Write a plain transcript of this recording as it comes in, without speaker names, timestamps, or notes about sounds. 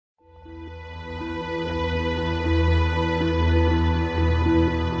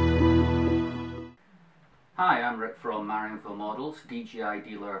here from Ariel Models, DJI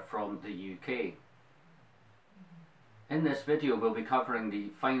dealer from the UK. In this video we'll be covering the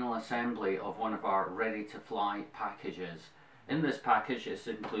final assembly of one of our ready to fly packages. In this package it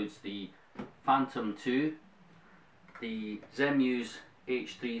includes the Phantom 2, the Zenmuse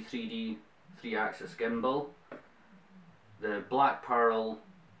H3-3D 3-axis gimbal, the Black Pearl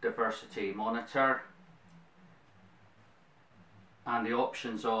diversity monitor, and the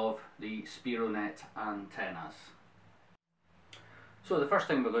options of the Spironet antennas. So the first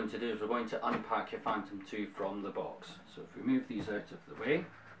thing we're going to do is we're going to unpack your Phantom 2 from the box. So if we move these out of the way.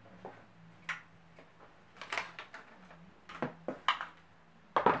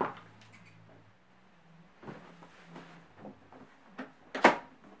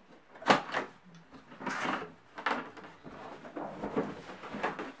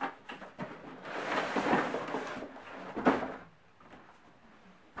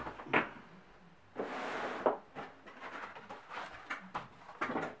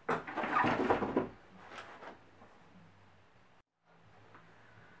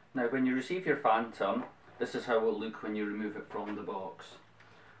 Now when you receive your Phantom, this is how it will look when you remove it from the box.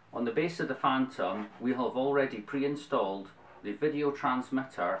 On the base of the Phantom we have already pre-installed the video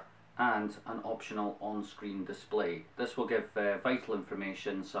transmitter and an optional on-screen display. This will give vital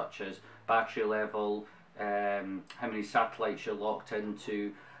information such as battery level, how many satellites you're locked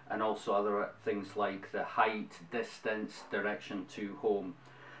into, and also other things like the height, distance, direction to home.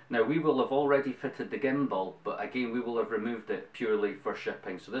 Now we will have already fitted the gimbal, but again we will have removed it purely for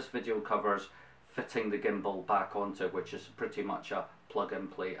shipping. So this video covers fitting the gimbal back onto it, which is pretty much a plug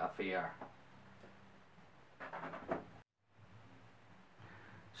and play affair.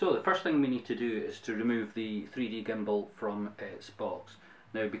 So the first thing we need to do is to remove the 3D gimbal from its box.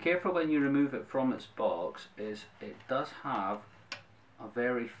 Now be careful when you remove it from its box, is it does have a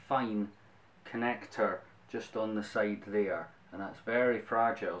very fine connector just on the side there. And that's very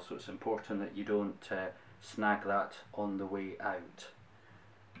fragile, so it's important that you don't snag that on the way out.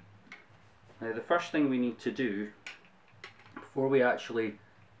 Now the first thing we need to do before we actually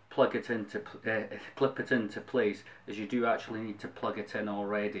plug it into clip it into place is you do actually need to plug it in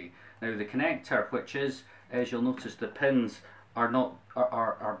already. Now the connector, which is, as you'll notice, the pins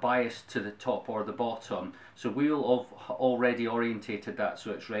are biased to the top or the bottom, so we'll have already orientated that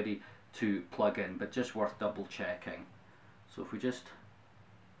so it's ready to plug in, but just worth double checking. So if we just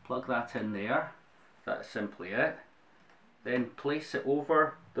plug that in there, that's simply it. Then place it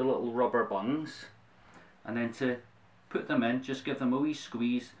over the little rubber bungs, and then to put them in, just give them a wee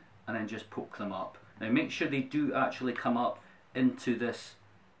squeeze and then just poke them up. Now make sure they do actually come up into this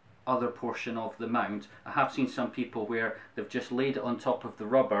other portion of the mount. I have seen some people where they've just laid it on top of the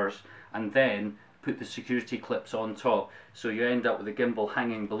rubbers and then put the security clips on top, so you end up with the gimbal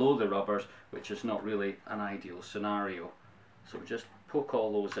hanging below the rubbers, which is not really an ideal scenario. So just poke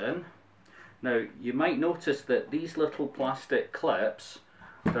all those in. Now you might notice that these little plastic clips,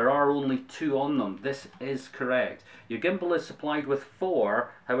 there are only 2 on them. This is correct. Your gimbal is supplied with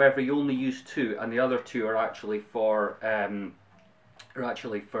 4, however you only use 2, and the other 2 are actually for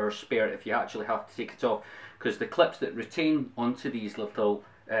spare if you actually have to take it off, because the clips that retain onto these little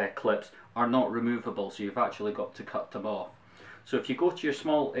clips are not removable, so you've actually got to cut them off. So if you go to your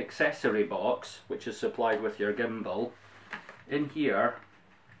small accessory box, which is supplied with your gimbal, in here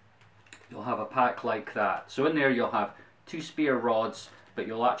you'll have a pack like that. So in there you'll have 2 spare rods, but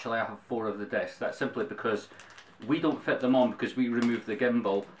you'll actually have 4 of the discs. That's simply because we don't fit them on because we remove the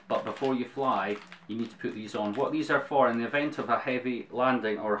gimbal, but before you fly you need to put these on. What these are for, in the event of a heavy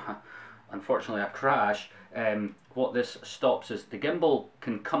landing or unfortunately a crash, what this stops is the gimbal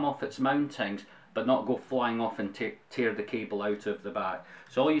can come off its mountings but not go flying off and tear the cable out of the back.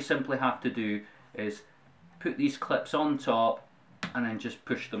 So all you simply have to do is put these clips on top and then just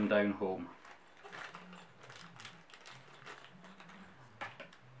push them down home.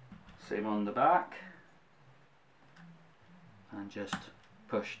 Same on the back, and just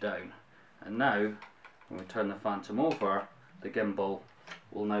push down. And now when we turn the Phantom over, the gimbal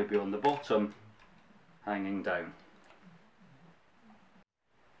will now be on the bottom, hanging down.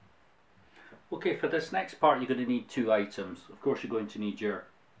 Okay, for this next part you're going to need 2 items. Of course you're going to need your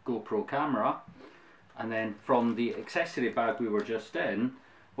GoPro camera, and then from the accessory bag we were just in,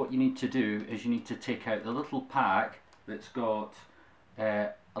 what you need to do is you need to take out the little pack that's got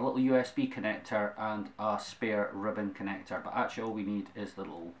a little USB connector and a spare ribbon connector, but actually all we need is the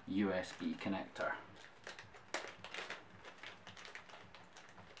little USB connector.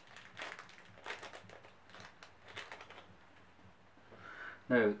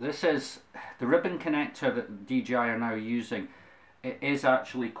 Now this is the ribbon connector that DJI are now using. it is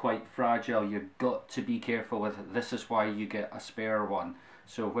actually quite fragile. You've got to be careful with it. This is why you get a spare one.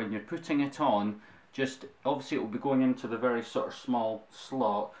 So when you're putting it on, just obviously it will be going into the very sort of small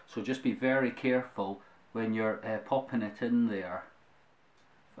slot, so just be very careful when you're popping it in there.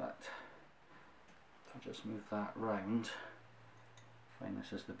 But if I just move that round, I find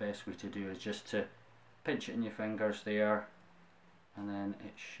this is the best way to do, is just to pinch it in your fingers there, and then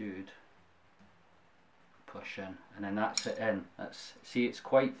it should push in, and then that's it in. See, it's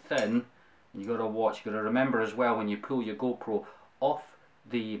quite thin. You got to watch. You got to remember as well, when you pull your GoPro off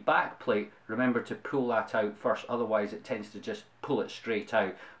the back plate, remember to pull that out first, otherwise it tends to just pull it straight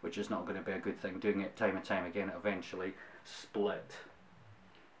out, which is not going to be a good thing. Doing it time and time again, it eventually split.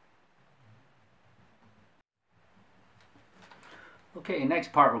 Okay,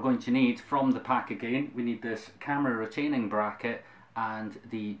 next part we're going to need from the pack again, we need this camera retaining bracket and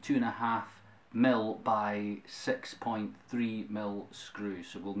the 2.5mm by 6.3mm screws,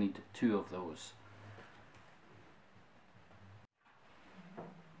 so we'll need 2 of those.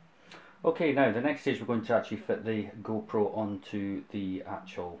 Okay, now the next stage we're going to actually fit the GoPro onto the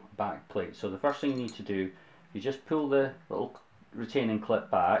actual back plate. So the first thing you need to do, you just pull the little retaining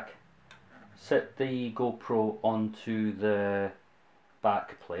clip back, sit the GoPro onto the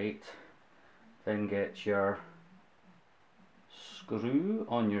back plate, then get your screw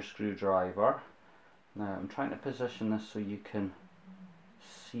on your screwdriver. Now I'm trying to position this so you can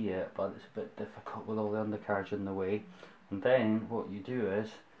see it, but it's a bit difficult with all the undercarriage in the way. And then what you do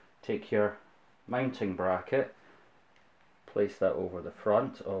is take your mounting bracket, place that over the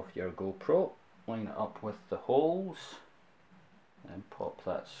front of your GoPro, line it up with the holes, and pop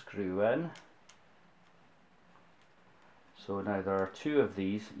that screw in. So now there are 2 of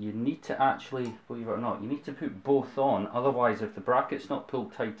these. You need to actually, believe it or not, you need to put both on, otherwise if the bracket's not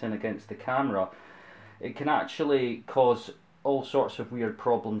pulled tight in against the camera, it can actually cause all sorts of weird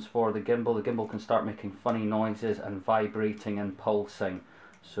problems for the gimbal. The gimbal can start making funny noises and vibrating and pulsing.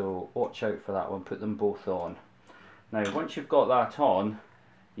 So watch out for that one, put them both on. Now once you've got that on,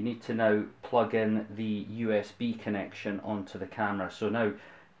 you need to now plug in the USB connection onto the camera. So now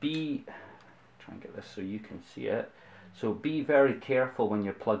try and get this so you can see it. So be very careful when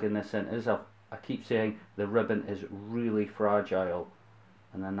you're plugging this in. As I keep saying, the ribbon is really fragile.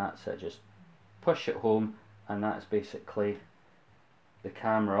 And then that's it, just push it home, and that's basically the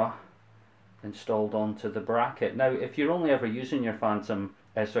camera installed onto the bracket. Now if you're only ever using your Phantom,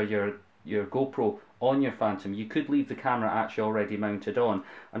 your GoPro on your Phantom, you could leave the camera actually already mounted on.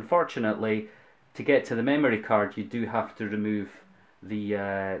 Unfortunately, to get to the memory card, you do have to remove the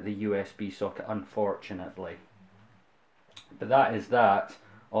USB socket, unfortunately. But that is that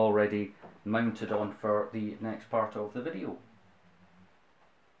already mounted on for the next part of the video.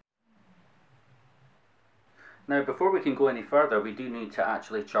 Now before we can go any further, we do need to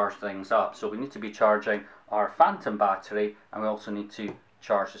actually charge things up. So we need to be charging our Phantom battery, and we also need to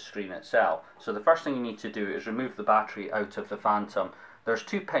charge the screen itself. So the first thing you need to do is remove the battery out of the Phantom. There's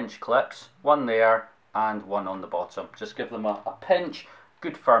 2 pinch clips, one there and one on the bottom. Just give them a pinch,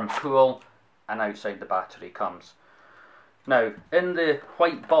 good firm pull, and outside the battery comes. Now in the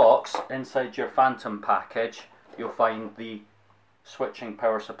white box inside your Phantom package, you'll find the switching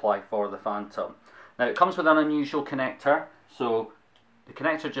power supply for the Phantom. Now it comes with an unusual connector, so the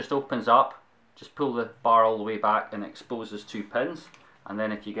connector just opens up, just pull the bar all the way back and exposes 2 pins, and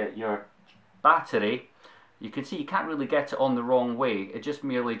then if you get your battery, you can see you can't really get it on the wrong way. It just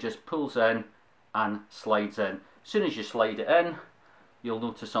merely pulls in and slides in. As soon as you slide it in, you'll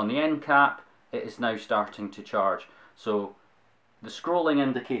notice on the end cap it is now starting to charge. So the scrolling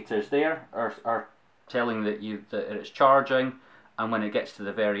indicators there are telling that it's charging, and when it gets to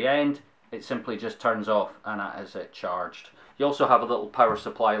the very end, it simply just turns off, and that is it charged. You also have a little power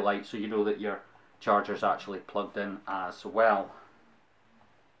supply light, so you know that your charger's actually plugged in as well.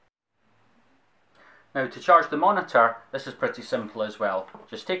 Now to charge the monitor, this is pretty simple as well.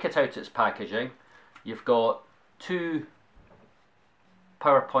 Just take it out its packaging. You've got 2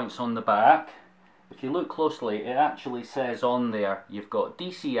 power points on the back. If you look closely, it actually says on there you've got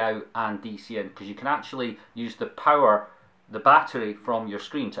DC out and DC in, because you can actually use the battery from your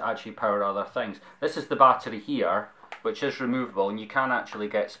screen to actually power other things. This is the battery here, which is removable, and you can actually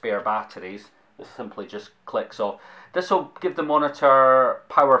get spare batteries. This simply just clicks off. This will give the monitor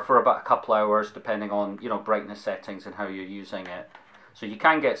power for about a couple hours, depending on brightness settings and how you're using it. So you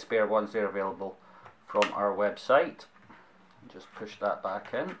can get spare ones. They're available from our website. Just push that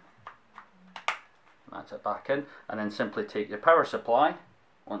back in. That's it back in, and then simply take your power supply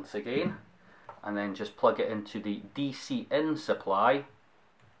once again, and then just plug it into the DC in supply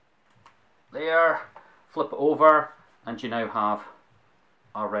there, flip it over, and you now have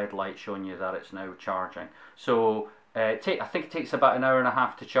a red light showing you that it's now charging. So I think it takes about an hour and a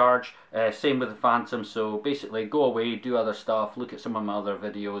half to charge. Same with the Phantom. So basically go away, do other stuff, look at some of my other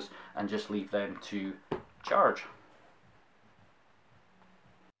videos and just leave them to charge.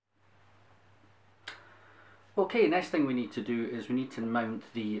 Okay, next thing we need to do is we need to mount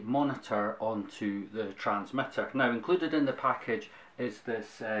the monitor onto the transmitter. Now included in the package is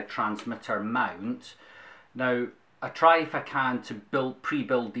this transmitter mount. Now I try if I can to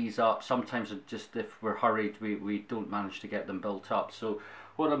pre-build these up. Sometimes just if we're hurried we don't manage to get them built up. So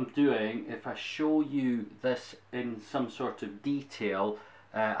what I'm doing, if I show you this in some sort of detail,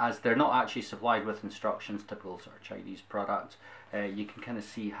 as they're not actually supplied with instructions, typical sort of Chinese product, you can kind of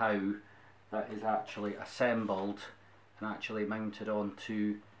see how that is actually assembled and actually mounted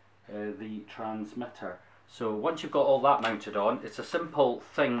onto the transmitter. So once you've got all that mounted on, it's a simple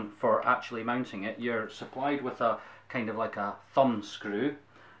thing for actually mounting it. You're supplied with a kind of like a thumb screw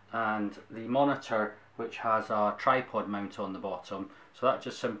and the monitor, which has a tripod mount on the bottom. So that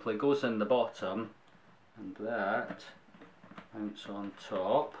just simply goes in the bottom and that mounts on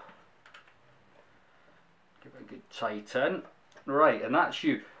top. Give it a good tighten. Right, and that's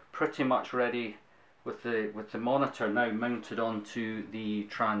you pretty much ready with the monitor now mounted onto the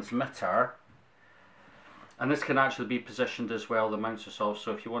transmitter. And this can actually be positioned as well, the mounts yourself,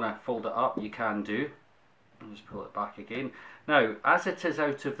 so if you want to fold it up you can do. I'll just pull it back again. Now as it is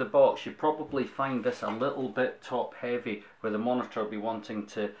out of the box, you probably find this a little bit top heavy, where the monitor will be wanting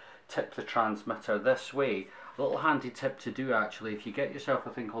to tip the transmitter this way. A little handy tip to do actually, if you get yourself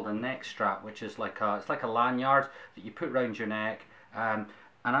a thing called a neck strap, which is like it's like a lanyard that you put around your neck, and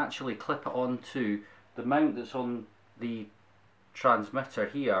actually clip it onto the mount that's on the transmitter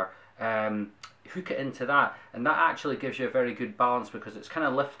here. Hook it into that, and that actually gives you a very good balance because it's kind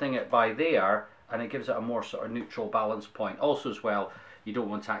of lifting it by there and it gives it a more sort of neutral balance point. Also as well, you don't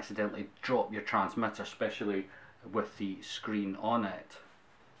want to accidentally drop your transmitter, especially with the screen on it.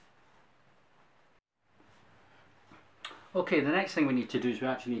 Okay, the next thing we need to do is we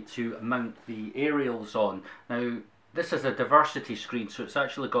actually need to mount the aerials on. Now this is a diversity screen, so it's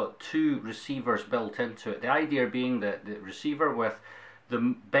actually got two receivers built into it. The idea being that the receiver with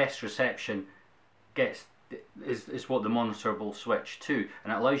the best reception is what the monitor will switch to,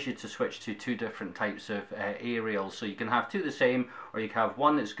 and it allows you to switch to two different types of aerials. So you can have two the same, or you can have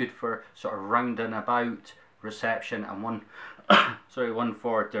one that's good for sort of round and about reception and one one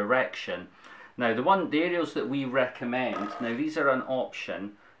for direction. Now the aerials that we recommend, now these are an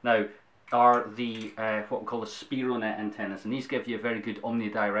option now, are the what we call the spironet antennas, and these give you a very good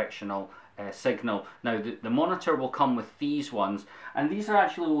omnidirectional signal. Now the monitor will come with these ones, and these are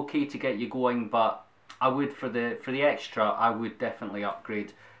actually okay to get you going, but I would, for the extra, I would definitely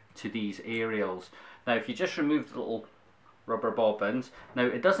upgrade to these aerials. Now if you just remove the little rubber bobbins, now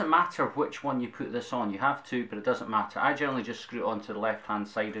it doesn't matter which one you put this on, you have to, but it doesn't matter. I generally just screw it onto the left hand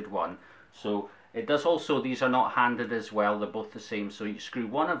sided one. So it does also, these are not handed as well, they're both the same. So you screw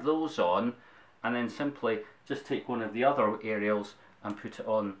one of those on and then simply just take one of the other aerials and put it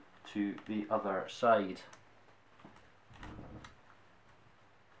on to the other side.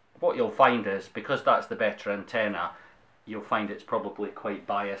 What you'll find is, because that's the better antenna, you'll find it's probably quite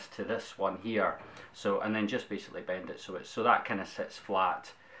biased to this one here. So, and then just basically bend it so that kind of sits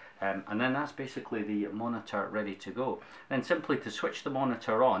flat. And then that's basically the monitor ready to go. Then simply to switch the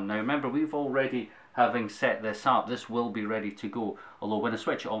monitor on, now remember we've already, having set this up, this will be ready to go. Although when I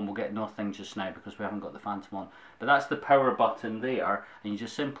switch it on we'll get nothing just now because we haven't got the Phantom on. But that's the power button there, and you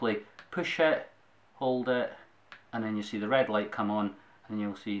just simply push it, hold it, and then you see the red light come on, and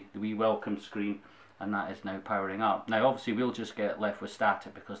you'll see the wee welcome screen, and that is now powering up. Now obviously we'll just get left with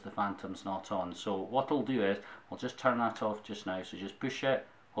static because the Phantom's not on. So what I'll do is, I'll just turn that off just now. So just push it,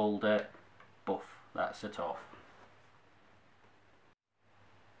 hold it, boof, that's it off.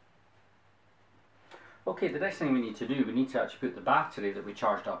 Okay, the next thing we need to do, we need to actually put the battery that we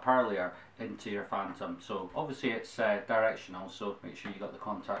charged up earlier into your Phantom. So obviously it's directional, so make sure you got the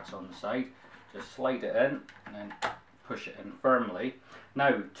contacts on the side. Just slide it in and then push it in firmly.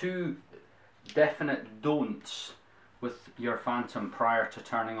 Now, two definite don'ts with your Phantom prior to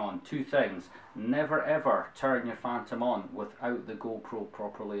turning on. Two things: never ever turn your Phantom on without the GoPro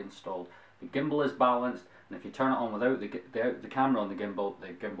properly installed. The gimbal is balanced, and if you turn it on without the camera on the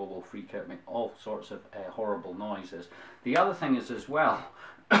gimbal will freak out, make all sorts of horrible noises. The other thing is as well,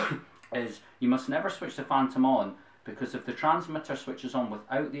 is you must never switch the Phantom on, because if the transmitter switches on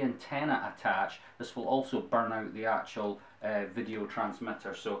without the antenna attached, this will also burn out the actual video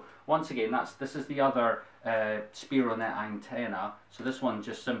transmitter. So once again, this is the other spironet antenna. So this one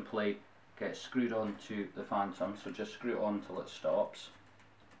just simply gets screwed onto the Phantom, so just screw it on till it stops.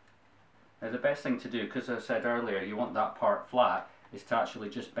 Now the best thing to do, because as I said earlier, you want that part flat, is to actually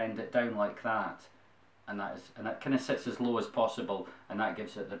just bend it down like that, and that kind of sits as low as possible, and that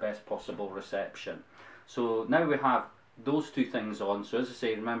gives it the best possible reception. So now we have those two things on. So as I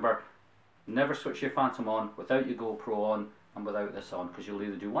say, remember, never switch your Phantom on without your GoPro on and without this on, because you'll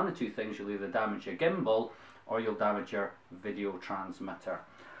either do one of two things. You'll either damage your gimbal or you'll damage your video transmitter.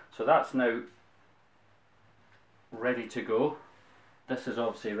 So that's now ready to go. This is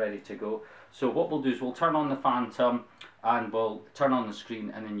obviously ready to go. So what we'll do is we'll turn on the Phantom and we'll turn on the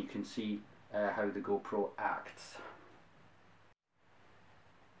screen, and then you can see how the GoPro acts.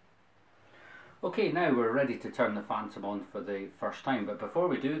 Okay, now we're ready to turn the Phantom on for the first time, but before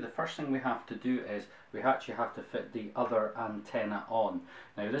we do, the first thing we have to do is we actually have to fit the other antenna on.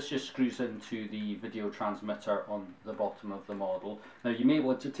 Now this just screws into the video transmitter on the bottom of the model. Now you may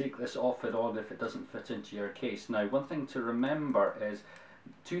want to take this off and on if it doesn't fit into your case. Now one thing to remember is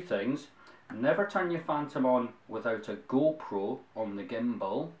two things. Never turn your Phantom on without a GoPro on the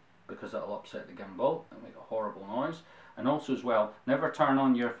gimbal, because it'll upset the gimbal and make a horrible noise. And also as well, never turn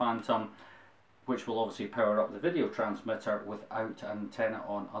on your Phantom, which will obviously power up the video transmitter, without an antenna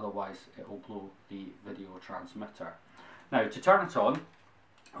on, otherwise it will blow the video transmitter. Now to turn it on,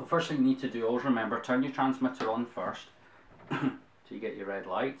 the first thing you need to do, always remember, turn your transmitter on first so you get your red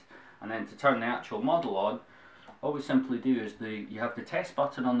light, and then to turn the actual model on, all we simply do is you have the test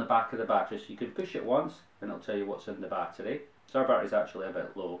button on the back of the battery, so you can push it once and it'll tell you what's in the battery. So our battery is actually a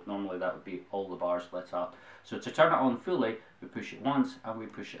bit low, normally that would be all the bars lit up. So to turn it on fully, we push it once and we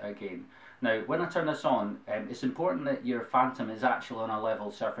push it again. Now when I turn this on, it's important that your Phantom is actually on a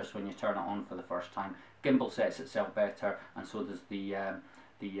level surface when you turn it on for the first time. Gimbal sets itself better, and so does the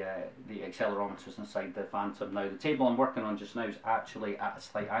accelerometers inside the Phantom. Now the table I'm working on just now is actually at a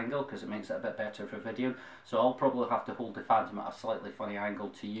slight angle because it makes it a bit better for video, so I'll probably have to hold the Phantom at a slightly funny angle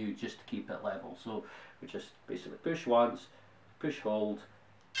to you just to keep it level. So we just basically push once, push hold,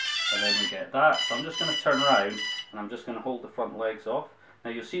 and then we get that. So I'm just going to turn around and I'm just going to hold the front legs off.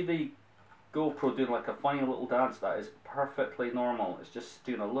 Now you'll see the GoPro doing like a funny little dance. That is perfectly normal. It's just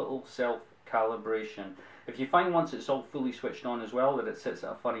doing a little self calibration. If you find once it's all fully switched on as well that it sits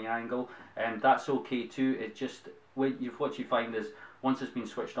at a funny angle, that's okay too. It just, what you find is once it's been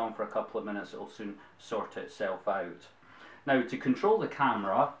switched on for a couple of minutes, it'll soon sort itself out. Now to control the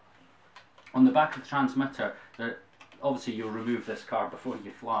camera, on the back of the transmitter, obviously you'll remove this card before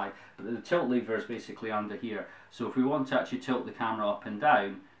you fly, but the tilt lever is basically under here. So if we want to actually tilt the camera up and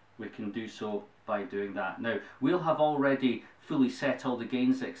down, we can do so by doing that. Now we'll have already fully set all the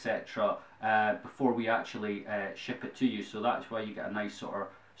gains, etc. Before we actually ship it to you, so that's why you get a nice sort of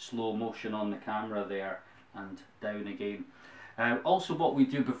slow motion on the camera there and down again. Also what we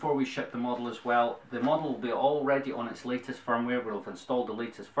do before we ship the model as well, the model will be already on its latest firmware. We'll have installed the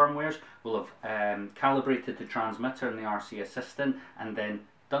latest firmwares, we'll have calibrated the transmitter and the RC Assistant, and then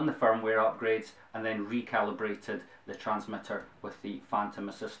done the firmware upgrades, and then recalibrated the transmitter with the Phantom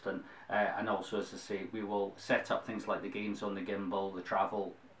Assistant. And also, as I say, we will set up things like the gains on the gimbal, the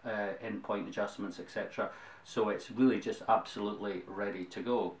travel endpoint adjustments, etc. So it's really just absolutely ready to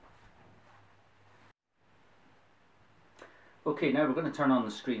go. Okay, now we're going to turn on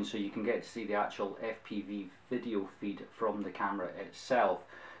the screen so you can get to see the actual FPV video feed from the camera itself.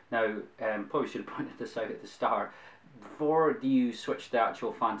 Now, probably should have pointed this out at the start. Before you switch the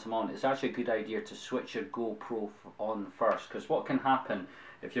actual Phantom on, it's actually a good idea to switch your GoPro on first, because what can happen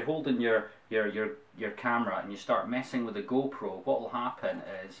if you're holding your camera and you start messing with the GoPro, what will happen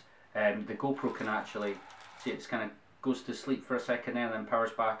is the GoPro can actually, see, it's kind of goes to sleep for a second and then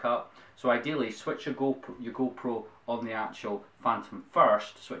powers back up. So ideally switch your GoPro on the actual Phantom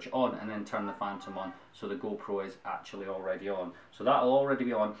first, switch it on, and then turn the Phantom on so the GoPro is actually already on. So that'll already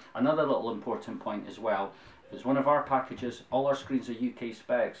be on. Another little important point as well, it's one of our packages, all our screens are UK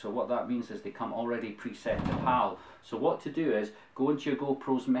spec, so what that means is they come already preset to PAL. So what to do is go into your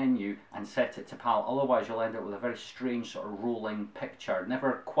GoPro's menu and set it to PAL, otherwise you'll end up with a very strange sort of rolling picture,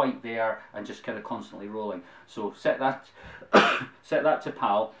 never quite there and just kind of constantly rolling. So set that set that to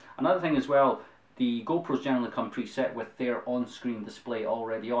PAL. Another thing as well, the GoPros generally come preset with their on-screen display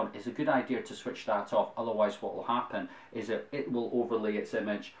already on. It's a good idea to switch that off, otherwise what will happen is it will overlay its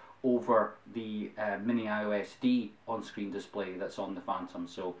image over the mini IOSD on-screen display that's on the Phantom.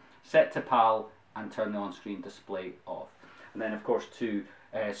 So set to PAL and turn the on-screen display off. And then of course to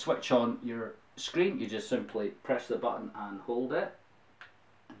switch on your screen, you just simply press the button and hold it,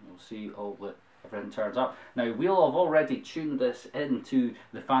 and you'll see everything turns up. Now we'll have already tuned this into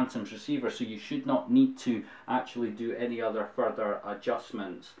the Phantom's receiver, so you should not need to actually do any other further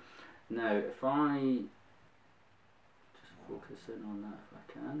adjustments. Now if I just focus in on that if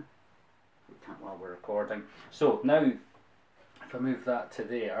I can. We can't while we're recording. So now if I move that to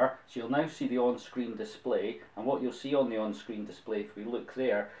there, so you'll now see the on-screen display, and what you'll see on the on-screen display, if we look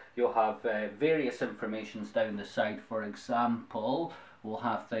there, you'll have various informations down the side. For example, we'll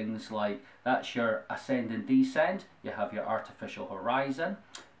have things like, that's your ascend and descend, you have your artificial horizon.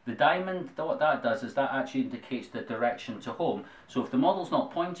 The diamond, what that does is that actually indicates the direction to home. So if the model's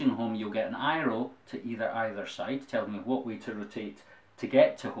not pointing home, you'll get an arrow to either side, telling you what way to rotate to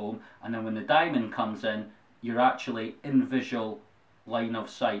get to home, and then when the diamond comes in, you're actually in visual line of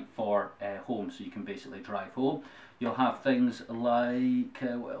sight for home, so you can basically drive home. You'll have things like,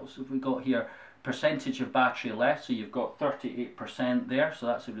 what else have we got here? Percentage of battery left, so you've got 38% there, so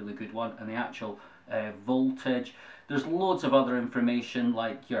that's a really good one, and the actual voltage. There's loads of other information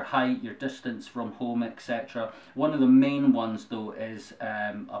like your height, your distance from home, etc. One of the main ones though is,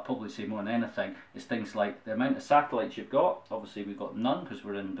 I'll probably say more than anything, is things like the amount of satellites you've got. Obviously we've got none because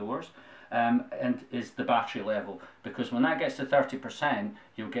we're indoors. And is the battery level, because when that gets to 30%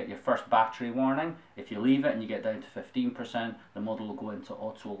 you'll get your first battery warning. If you leave it and you get down to 15%, the model will go into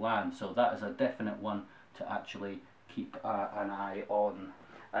auto land, so that is a definite one to actually keep an eye on.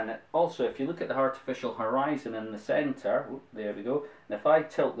 And also if you look at the artificial horizon in the centre, there we go, and if I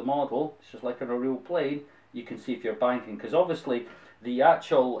tilt the model, it's just like on a real plane, you can see if you're banking, because obviously the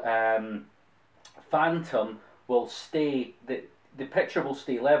actual Phantom will stay, the picture will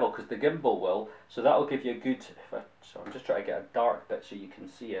stay level because the gimbal will, so that will give you a good, so I'm just trying to get a dark bit so you can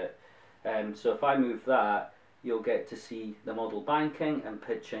see it. So if I move that, you'll get to see the model banking and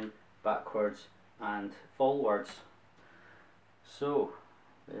pitching backwards and forwards. So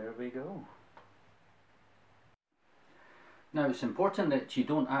there we go. Now it's important that you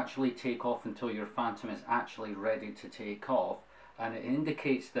don't actually take off until your Phantom is actually ready to take off, and it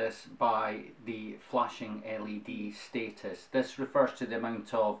indicates this by the flashing LED status. This refers to the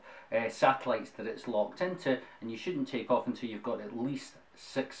amount of satellites that it's locked into, and you shouldn't take off until you've got at least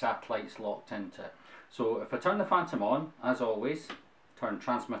 6 satellites locked into. So if I turn the Phantom on, as always, turn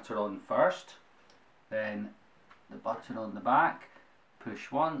transmitter on first, then the button on the back,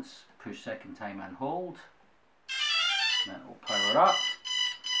 push once, push second time and hold, then it will power up.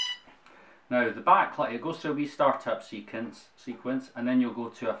 Now the backlight, it goes through a wee startup sequence and then you'll go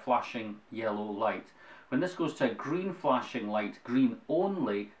to a flashing yellow light. When this goes to a green flashing light, green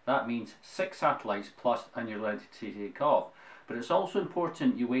only, that means 6 satellites plus and you're ready to take off. But it's also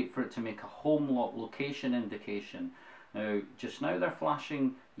important you wait for it to make a home location indication. Now just now they're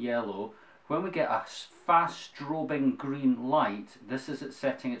flashing yellow. When we get a fast strobing green light, this is it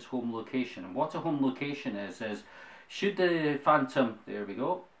setting its home location. And what a home location is should the Phantom, there we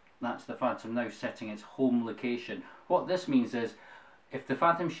go, that's the Phantom now setting its home location. What this means is if the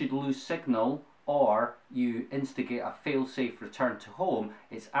Phantom should lose signal or you instigate a fail-safe return to home,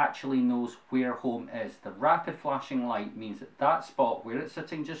 it actually knows where home is. The rapid flashing light means that that spot where it's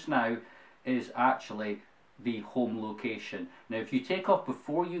sitting just now is actually the home location. Now if you take off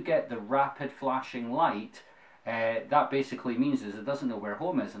before you get the rapid flashing light, that basically means is it doesn't know where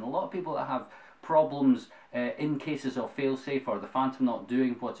home is, and a lot of people that have problems in cases of failsafe or the Phantom not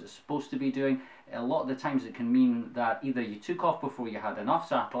doing what it's supposed to be doing, a lot of the times it can mean that either you took off before you had enough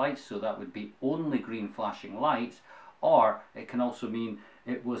satellites, so that would be only green flashing lights, or it can also mean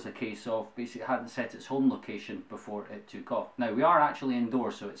it was a case of basically it hadn't set its home location before it took off. Now we are actually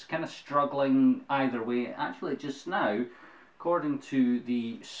indoors, so it's kind of struggling either way. Actually just now, according to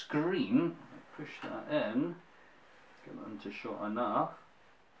the screen, push that in, get that into shot enough,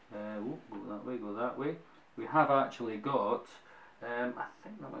 go that way, we have actually got, I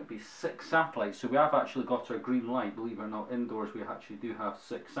think that might be 6 satellites, so we have actually got our green light, believe it or not, indoors we actually do have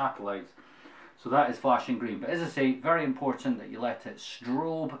 6 satellites. So that is flashing green, but as I say, very important that you let it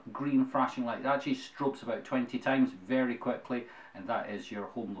strobe green flashing light. It actually strobes about 20 times very quickly, and that is your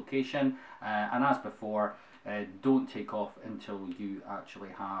home location. And as before, don't take off until you actually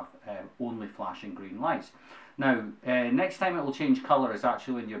have only flashing green lights. Now, next time it will change colour is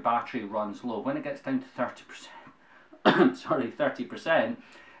actually when your battery runs low. When it gets down to 30%, sorry, 30%,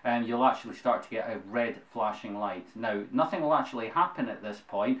 you'll actually start to get a red flashing light. Now, nothing will actually happen at this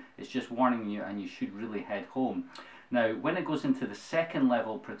point, it's just warning you and you should really head home. Now, when it goes into the second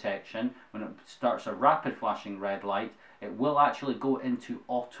level protection, when it starts a rapid flashing red light, it will actually go into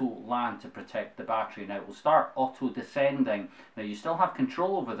auto land to protect the battery. Now, it will start auto descending. Now, you still have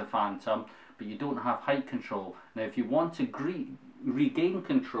control over the Phantom, but you don't have height control. Now, if you want to regain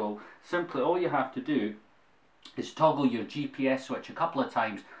control, simply all you have to do is toggle your GPS switch a couple of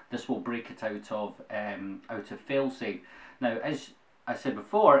times. This will break it out of failsafe. Now, as I said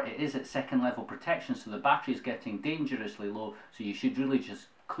before, it is at second level protection, so the battery is getting dangerously low, so you should really just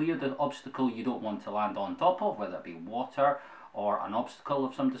clear the obstacle you don't want to land on top of, whether it be water or an obstacle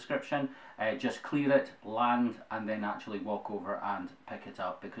of some description. Just clear it, land, and then actually walk over and pick it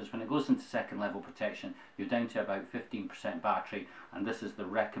up, because when it goes into second level protection, you're down to about 15% battery, and this is the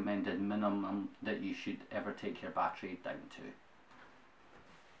recommended minimum that you should ever take your battery down to.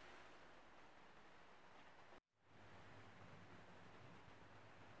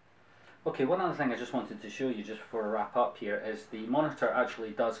 Okay, one other thing I just wanted to show you just before I wrap up here is the monitor actually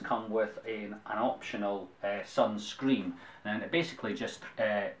does come with an optional sun screen, and it basically just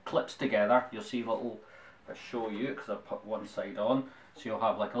clips together. You'll see little, if I show you, because I've put one side on, so you'll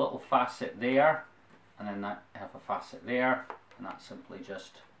have like a little facet there, and then that have a facet there, and that simply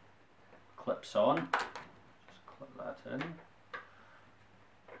just clips on. Just clip that in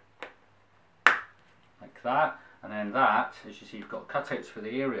like that, and then that, as you see, you've got cutouts for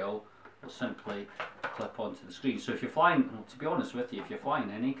the Ariel, will simply clip onto the screen. So if you're flying, well, to be honest with you, if you're flying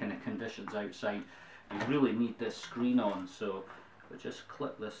any kind of conditions outside, you really need this screen on. So if I just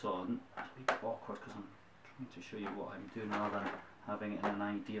clip this on, it's a bit awkward because I'm trying to show you what I'm doing rather than having it in an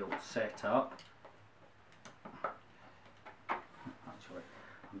ideal setup. Actually,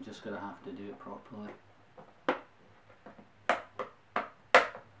 I'm just going to have to do it properly.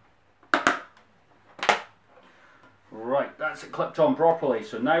 Right, that's it clipped on properly.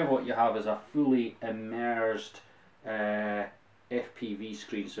 So now what you have is a fully immersed FPV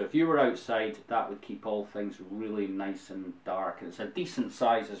screen. So if you were outside, that would keep all things really nice and dark. And it's a decent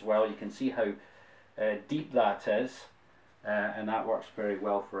size as well. You can see how deep that is, and that works very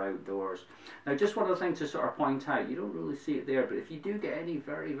well for outdoors. Now, just one other thing to sort of point out, you don't really see it there, but if you do get any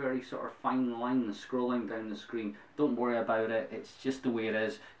very, very sort of fine lines scrolling down the screen, don't worry about it. It's just the way it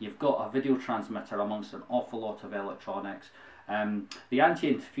is. You've got a video transmitter amongst an awful lot of electronics. The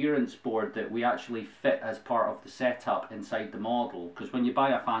anti-interference board that we actually fit as part of the setup inside the model, because when you buy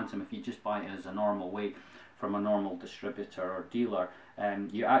a Phantom, if you just buy it as a normal way from a normal distributor or dealer,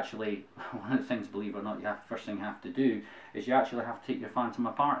 you actually, one of the things, believe it or not, first thing you have to do is you actually have to take your Phantom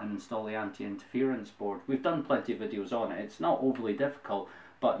apart and install the anti-interference board. We've done plenty of videos on it. It's not overly difficult,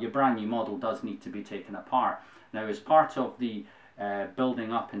 but your brand new model does need to be taken apart. Now, as part of the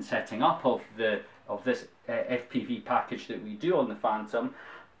building up and setting up of this FPV package that we do on the Phantom,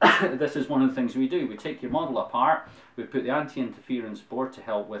 this is one of the things we do. We take your model apart, we put the anti-interference board to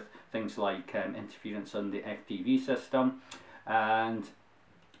help with things like interference on the FPV system, and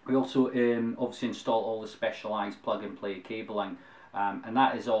we also obviously install all the specialised plug-and-play cabling, and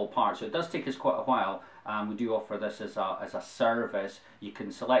that is all part. So it does take us quite a while. We do offer this as a service. You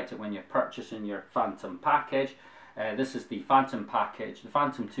can select it when you're purchasing your Phantom package. This is the Phantom package, the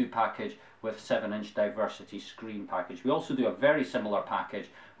Phantom 2 package with 7-inch diversity screen package. We also do a very similar package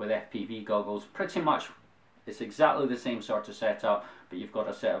with FPV goggles. Pretty much it's exactly the same sort of setup, but you've got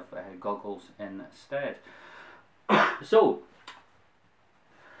a set of goggles instead. So,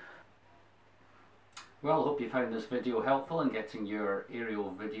 well, I hope you found this video helpful in getting your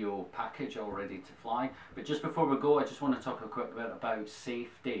Ariel video package all ready to fly. But just before we go, I just want to talk a quick bit about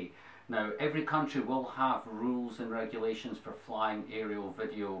safety. Now, every country will have rules and regulations for flying aerial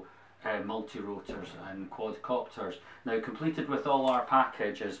video multi-rotors and quadcopters. Now, completed with all our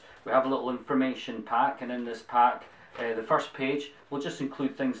packages, we have a little information pack, and in this pack, the first page will just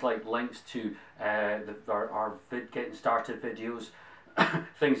include things like links to our getting started videos,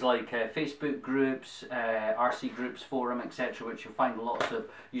 things like Facebook groups, RC groups, forum, etc., which you'll find lots of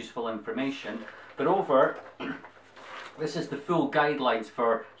useful information. But over this is the full guidelines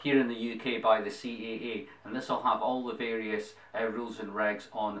for here in the UK by the CAA, and this will have all the various rules and regs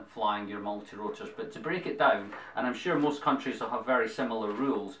on flying your multi-rotors. But to break it down, and I'm sure most countries will have very similar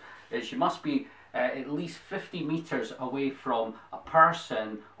rules, is you must be at least 50 metres away from a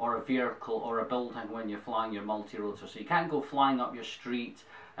person or a vehicle or a building when you're flying your multi-rotor. So you can't go flying up your street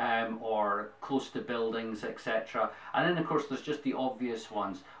or close to buildings, etc. And then of course there's just the obvious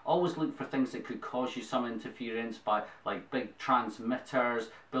ones. Always look for things that could cause you some interference by, like, big transmitters,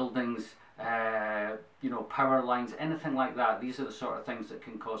 buildings, you know, power lines, anything like that. These are the sort of things that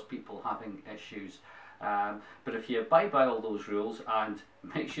can cause people having issues. But if you abide by all those rules and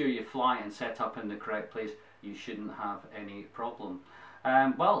make sure you fly and set up in the correct place, you shouldn't have any problem.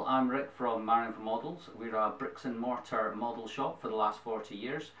 Well, I'm Rick from Marion for Models. We're a bricks and mortar model shop for the last 40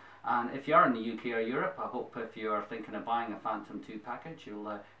 years. And if you are in the UK or Europe, I hope if you are thinking of buying a Phantom 2 package,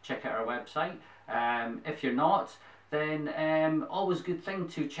 you'll check out our website. If you're not, then always good thing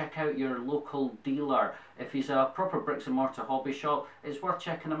to check out your local dealer. If he's a proper bricks and mortar hobby shop, it's worth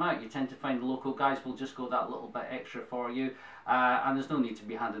checking him out. You tend to find the local guys will just go that little bit extra for you, and there's no need to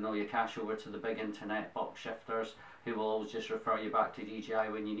be handing all your cash over to the big internet box shifters who will always just refer you back to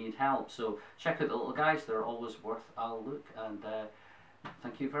DJI when you need help. So check out the little guys, they're always worth a look, and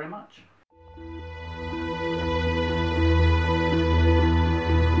thank you very much.